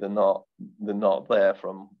industry, they're not there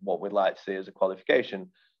from what we'd like to see as a qualification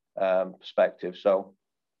perspective. So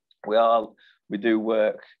we do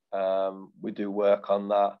work on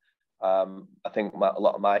that, I think a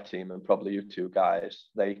lot of my team, and probably you two guys,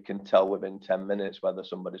 they can tell within 10 minutes whether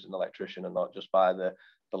somebody's an electrician or not, just by the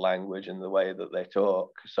language and the way that they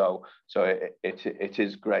talk. So it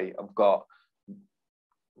is great. I've got, I'm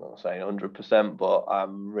not saying 100%, but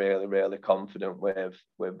I'm really confident with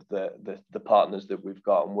the partners that we've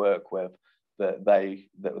got and work with, that they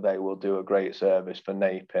will do a great service for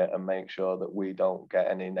NAPIT and make sure that we don't get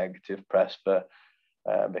any negative press for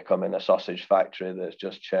becoming a sausage factory that's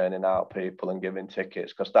just churning out people and giving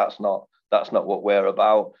tickets, because that's not what we're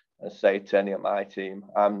about. And say to any of my team,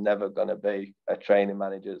 I'm never going to be a training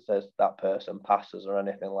manager that says that person passes or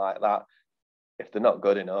anything like that. If they're not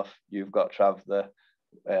good enough, you've got to have the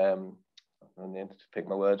I need to pick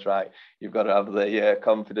my words right. You've got to have the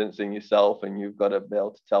confidence in yourself, and you've got to be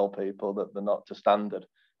able to tell people that they're not to standard.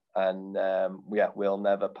 And we'll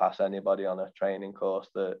never pass anybody on a training course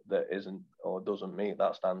that isn't or doesn't meet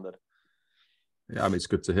that standard. Yeah, I mean, it's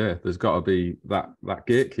good to hear. There's got to be that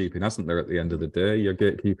gatekeeping, hasn't there, at the end of the day? You're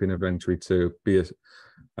gatekeeping of entry to be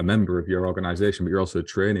a member of your organisation, but you're also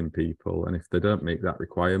training people. And if they don't meet that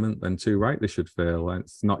requirement, then too right, they should fail. And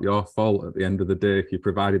it's not your fault at the end of the day if you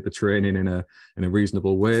provided the training in a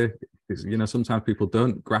reasonable way. Because, sometimes people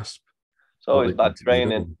don't grasp. It's always bad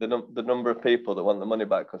training. The number of people that want the money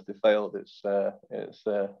back because they failed, it's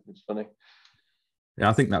funny. Yeah,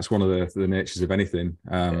 I think that's one of the natures of anything.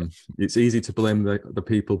 It's easy to blame the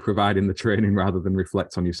people providing the training rather than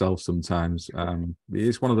reflect on yourself sometimes.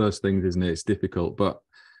 It's one of those things, isn't it? It's difficult, but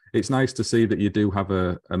it's nice to see that you do have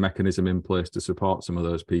a mechanism in place to support some of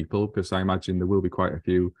those people, because I imagine there will be quite a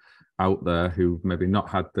few out there who've maybe not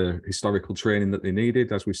had the historical training that they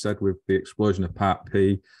needed, as we said, with the explosion of Part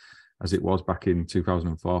P, as it was back in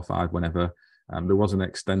 2004, 5, whenever. There was an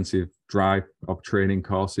extensive drive of training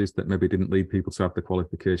courses that maybe didn't lead people to have the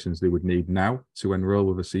qualifications they would need now to enroll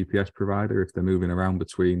with a CPS provider if they're moving around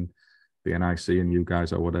between the NIC and you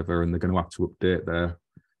guys or whatever, and they're going to have to update their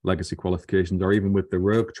legacy qualifications, or even with the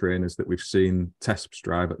rogue trainers that we've seen TESPs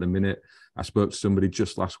drive at the minute. I spoke to somebody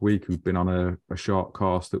just last week who'd been on a short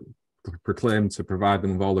course that proclaimed to provide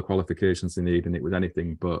them with all the qualifications they need, and it was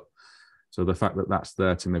anything but. So the fact that that's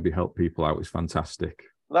there to maybe help people out is fantastic.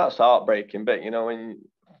 That's heartbreaking, but when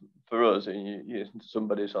for us,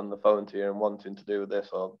 somebody's on the phone to you and wanting to do this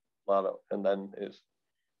or that, and then it's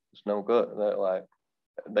no good.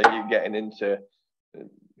 Then you're getting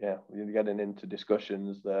into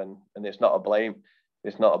discussions then, and it's not a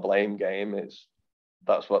blame game.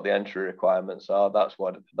 That's what the entry requirements are. That's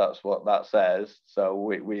what that says. So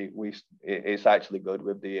it's actually good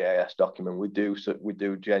with the EAS document. We do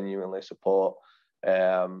genuinely support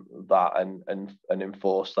that and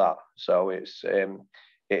enforce that. So it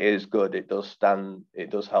is good. It does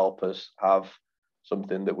help us have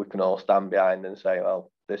something that we can all stand behind and say,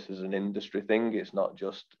 well, this is an industry thing. It's not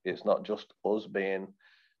just us being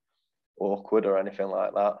awkward or anything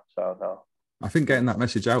like that. So no. I think getting that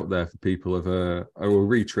message out there for people of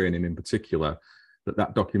retraining in particular,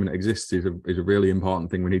 that document exists is a really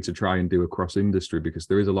important thing we need to try and do across industry, because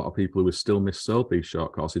there is a lot of people who are still missold these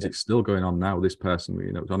short courses. It's still going on now. This person,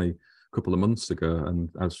 it was only a couple of months ago, and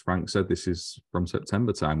as Frank said, this is from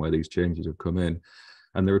September time where these changes have come in,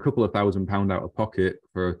 and they're a couple of £1,000 out of pocket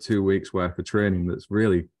for 2 weeks worth of training that's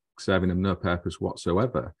really serving them no purpose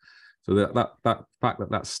whatsoever. So that fact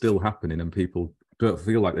that that's still happening and people don't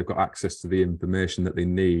feel like they've got access to the information that they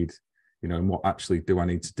need, and what actually do I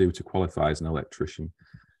need to do to qualify as an electrician.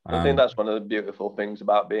 I think that's one of the beautiful things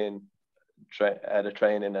about being head of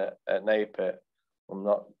training at NAPIT.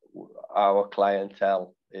 Our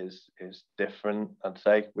clientele is different. I'd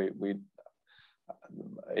say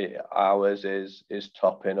ours is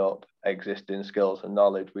topping up existing skills and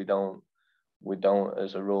knowledge. We don't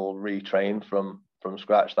as a rule retrain from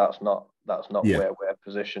scratch. That's not where we're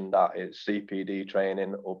positioned at. It's CPD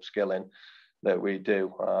training, upskilling that we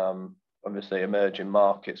do. Obviously emerging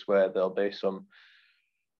markets where there'll be some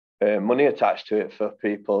money attached to it for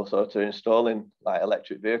people sort of installing like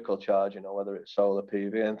electric vehicle charging, or whether it's solar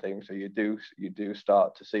PV and things. So you do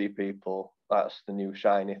start to see people, that's the new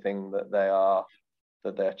shiny thing that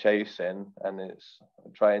they're chasing, and it's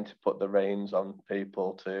trying to put the reins on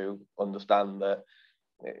people to understand that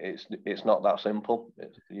it's not that simple.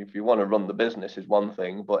 If you want to run the business is one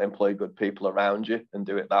thing, but employ good people around you and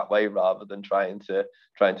do it that way, rather than trying to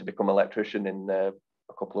become an electrician in a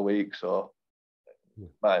couple of weeks, or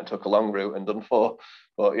might have took a long route and done 4.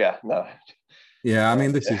 But no. Yeah, I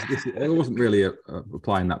mean, this it wasn't really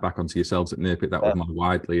applying that back onto yourselves at NAPIT. That was more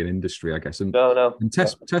widely in industry, I guess. And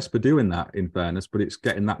TESP are doing that, in fairness, but it's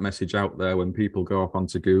getting that message out there when people go up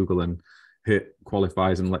onto Google and hit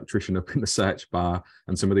qualifies an electrician up in the search bar,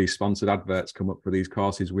 and some of these sponsored adverts come up for these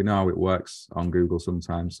courses. We know how it works on Google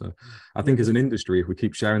sometimes. So I think as an industry, if we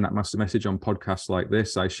keep sharing that master message on podcasts like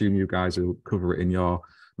this, I assume you guys will cover it in your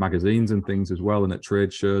magazines and things as well, and at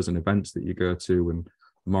trade shows and events that you go to, and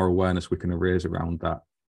the more awareness we can raise around that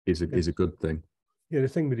is a good thing. Yeah, the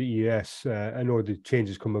thing with the EES, I know the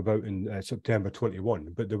changes come about in September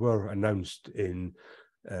 21, but they were announced in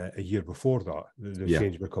a year before that, the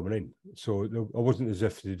change were coming in. So it wasn't as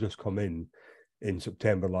if they just come in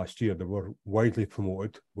September last year. They were widely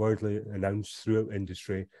promoted, widely announced throughout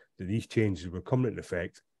industry that these changes were coming into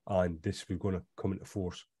effect, and this was going to come into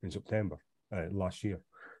force in September last year.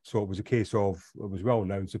 So it was a case of, it was well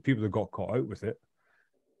announced. The people that got caught out with it,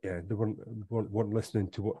 they weren't listening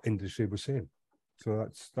to what industry was saying. So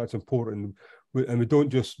that's important. And we don't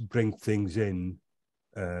just bring things in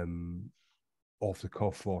off the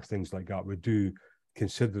cuff or things like that. We do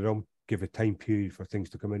consider them, give a time period for things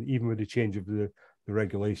to come in, even with the change of the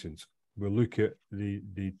regulations. We'll look at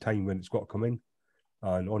the time when it's got to come in,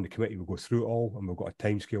 and on the committee we'll go through it all, and we've got a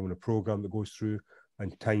time scale and a program that goes through,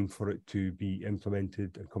 and time for it to be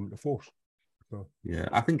implemented and come into force. So, yeah,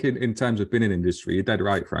 I think in terms of being in industry, you're dead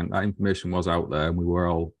right, Frank. That information was out there and we were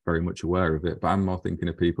all very much aware of it. But I'm more thinking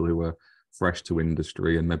of people who are fresh to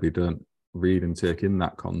industry and maybe don't read and take in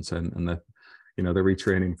that content, and they're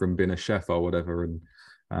retraining from being a chef or whatever, and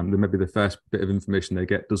maybe the first bit of information they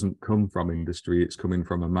get doesn't come from industry. It's coming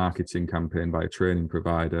from a marketing campaign by a training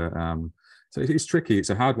provider. So it's tricky. It's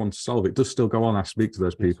a hard one to solve. It does still go on. I speak to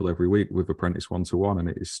those people every week with Apprentice 1-to-1, and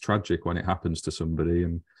it's tragic when it happens to somebody,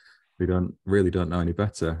 and we don't know any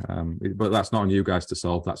better. But that's not on you guys to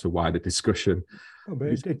solve. That's a wider discussion. Oh, but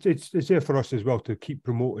it's there for us as well to keep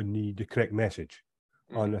promoting the correct message.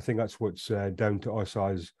 And I think that's what's down to us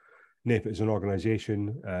as NAPIT as an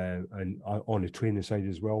organisation, and on the training side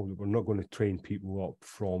as well. We're not going to train people up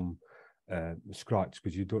from scratch,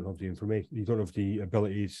 because you don't have the information, you don't have the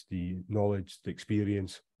abilities, the knowledge, the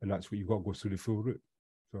experience, and that's what you've got to go through the full route.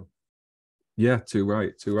 So, yeah, too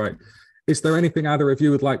right. Is there anything either of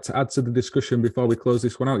you would like to add to the discussion before we close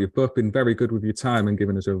this one out? You've both been very good with your time and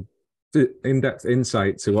given us a in-depth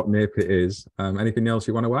insight to what NAPIT is. Anything else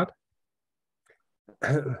you want to add?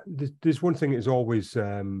 There's one thing that's always,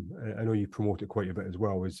 I know you promote it quite a bit as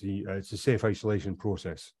well, is it's a safe isolation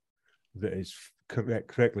process that is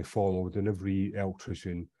correctly followed, and every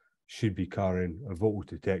electrician should be carrying a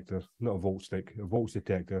voltage detector, not a volt stick, a voltage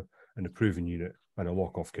detector and a proving unit and a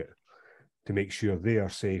lock-off kit to make sure they are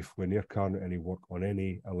safe when they're carrying any work on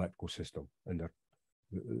any electrical system. And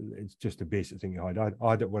it's just a basic thing you had. I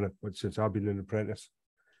had it since I've been an apprentice.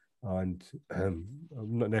 And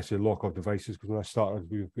not necessarily lock-off devices, because when I started,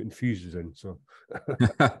 we were putting fuses in, so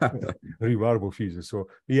rewirable fuses. So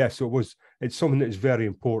it's something that is very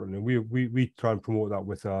important, and we try and promote that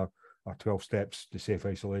with our 12 steps to safe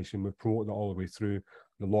isolation. We promote that all the way through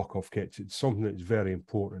the lock-off kits. It's something that's very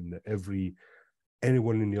important that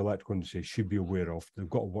anyone in the electrical industry should be aware of. They've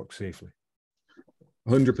got to work safely.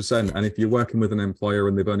 100%. And if you're working with an employer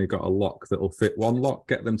and they've only got a lock that'll fit one lock,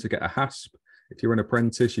 get them to get a hasp. If you're an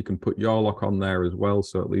apprentice, you can put your lock on there as well.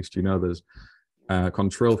 So at least you know there's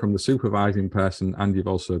control from the supervising person, and you've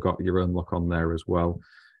also got your own lock on there as well.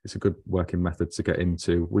 It's a good working method to get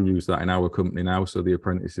into. We use that in our company now, so the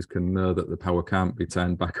apprentices can know that the power can't be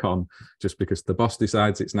turned back on just because the boss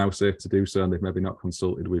decides it's now safe to do so, and they've maybe not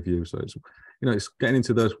consulted with you. So it's getting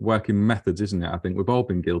into those working methods, isn't it? I think we've all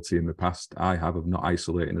been guilty in the past. I have of not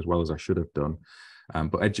isolating as well as I should have done.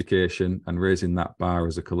 But education and raising that bar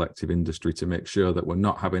as a collective industry to make sure that we're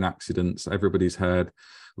not having accidents. Everybody's heard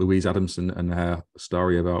Louise Adamson and her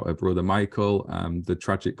story about her brother Michael, the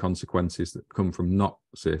tragic consequences that come from not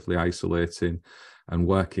safely isolating, and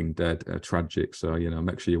working dead are tragic. So,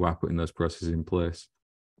 make sure you are putting those processes in place.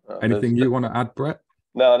 Anything you want to add, Brett?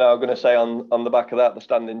 No, I'm going to say on the back of that, the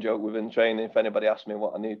standing joke within training, if anybody asks me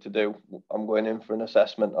what I need to do, I'm going in for an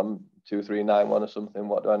assessment. I'm 2391 or something.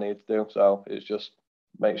 What do I need to do? So it's just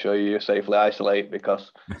make sure you safely isolate,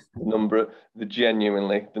 because the number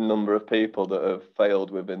of people that have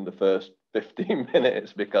failed within the first 15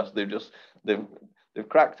 minutes because they've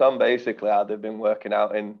cracked on basically how they've been working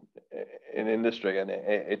out in industry, and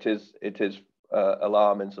it is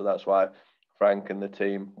alarming. So that's why Frank and the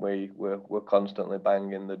team, we're constantly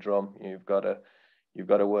banging the drum. You've got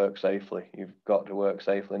to work safely. You've got to work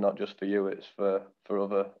safely, not just for you, it's for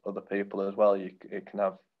other people as well. It can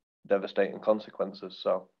have devastating consequences.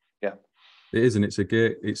 So yeah, it is, and it's a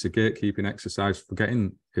gatekeeping exercise for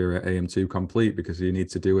getting here at AM2 complete, because you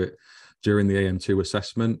need to do it during the AM2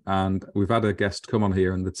 assessment. And we've had a guest come on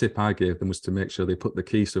here, and the tip I gave them was to make sure they put the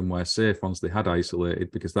key somewhere safe once they had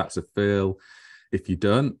isolated, because that's a fail if you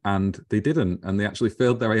don't. And they didn't, and they actually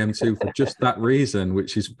failed their AM2 for just that reason,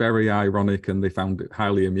 which is very ironic, and they found it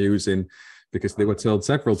highly amusing because they were told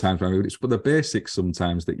several times, it's the basics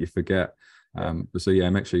sometimes that you forget. So yeah,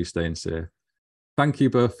 make sure you're staying safe. Thank you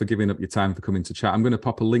both for giving up your time for coming to chat. I'm going to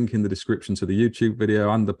pop a link in the description to the YouTube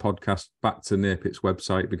video and the podcast back to NAPIT's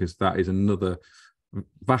website, because that is another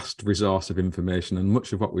vast resource of information, and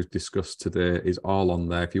much of what we've discussed today is all on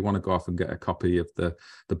there. If you want to go off and get a copy of the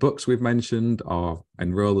books we've mentioned, or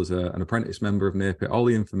enroll as an apprentice member of NAPIT, all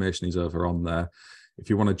the information is over on there. If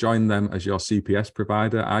you want to join them as your CPS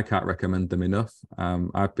provider, I can't recommend them enough.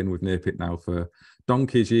 I've been with NAPIT now for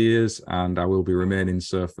donkey's years, and I will be remaining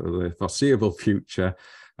so for the foreseeable future.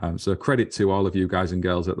 So credit to all of you guys and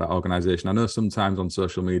girls at that organisation. I know sometimes on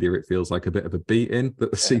social media it feels like a bit of a beating that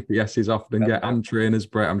the CPSs often get, and trainers.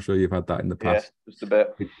 Brett, I'm sure you've had that in the past. Yeah, just a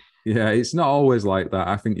bit. Yeah, it's not always like that.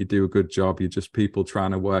 I think you do a good job. You're just people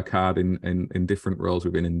trying to work hard in different roles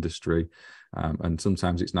within industry. And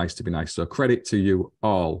sometimes it's nice to be nice. So credit to you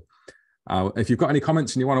all. If you've got any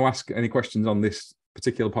comments and you want to ask any questions on this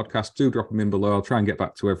particular podcast, do drop them in below. I'll try and get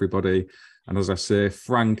back to everybody. And as I say,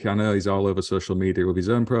 Frank, I know he's all over social media with his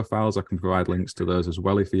own profiles. I can provide links to those as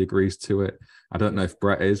well if he agrees to it. I don't know if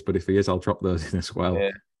Brett is, but if he is, I'll drop those in as well. Yeah,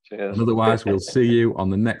 cheers. And otherwise, we'll see you on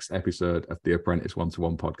the next episode of the Apprentice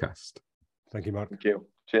One-to-One podcast. Thank you, Mark. Thank you.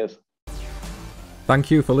 Cheers. Thank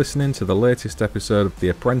you for listening to the latest episode of the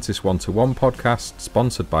Apprentice One-to-One podcast,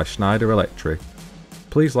 sponsored by Schneider Electric.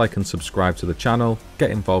 Please like and subscribe to the channel, get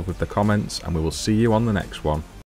involved with the comments, and we will see you on the next one.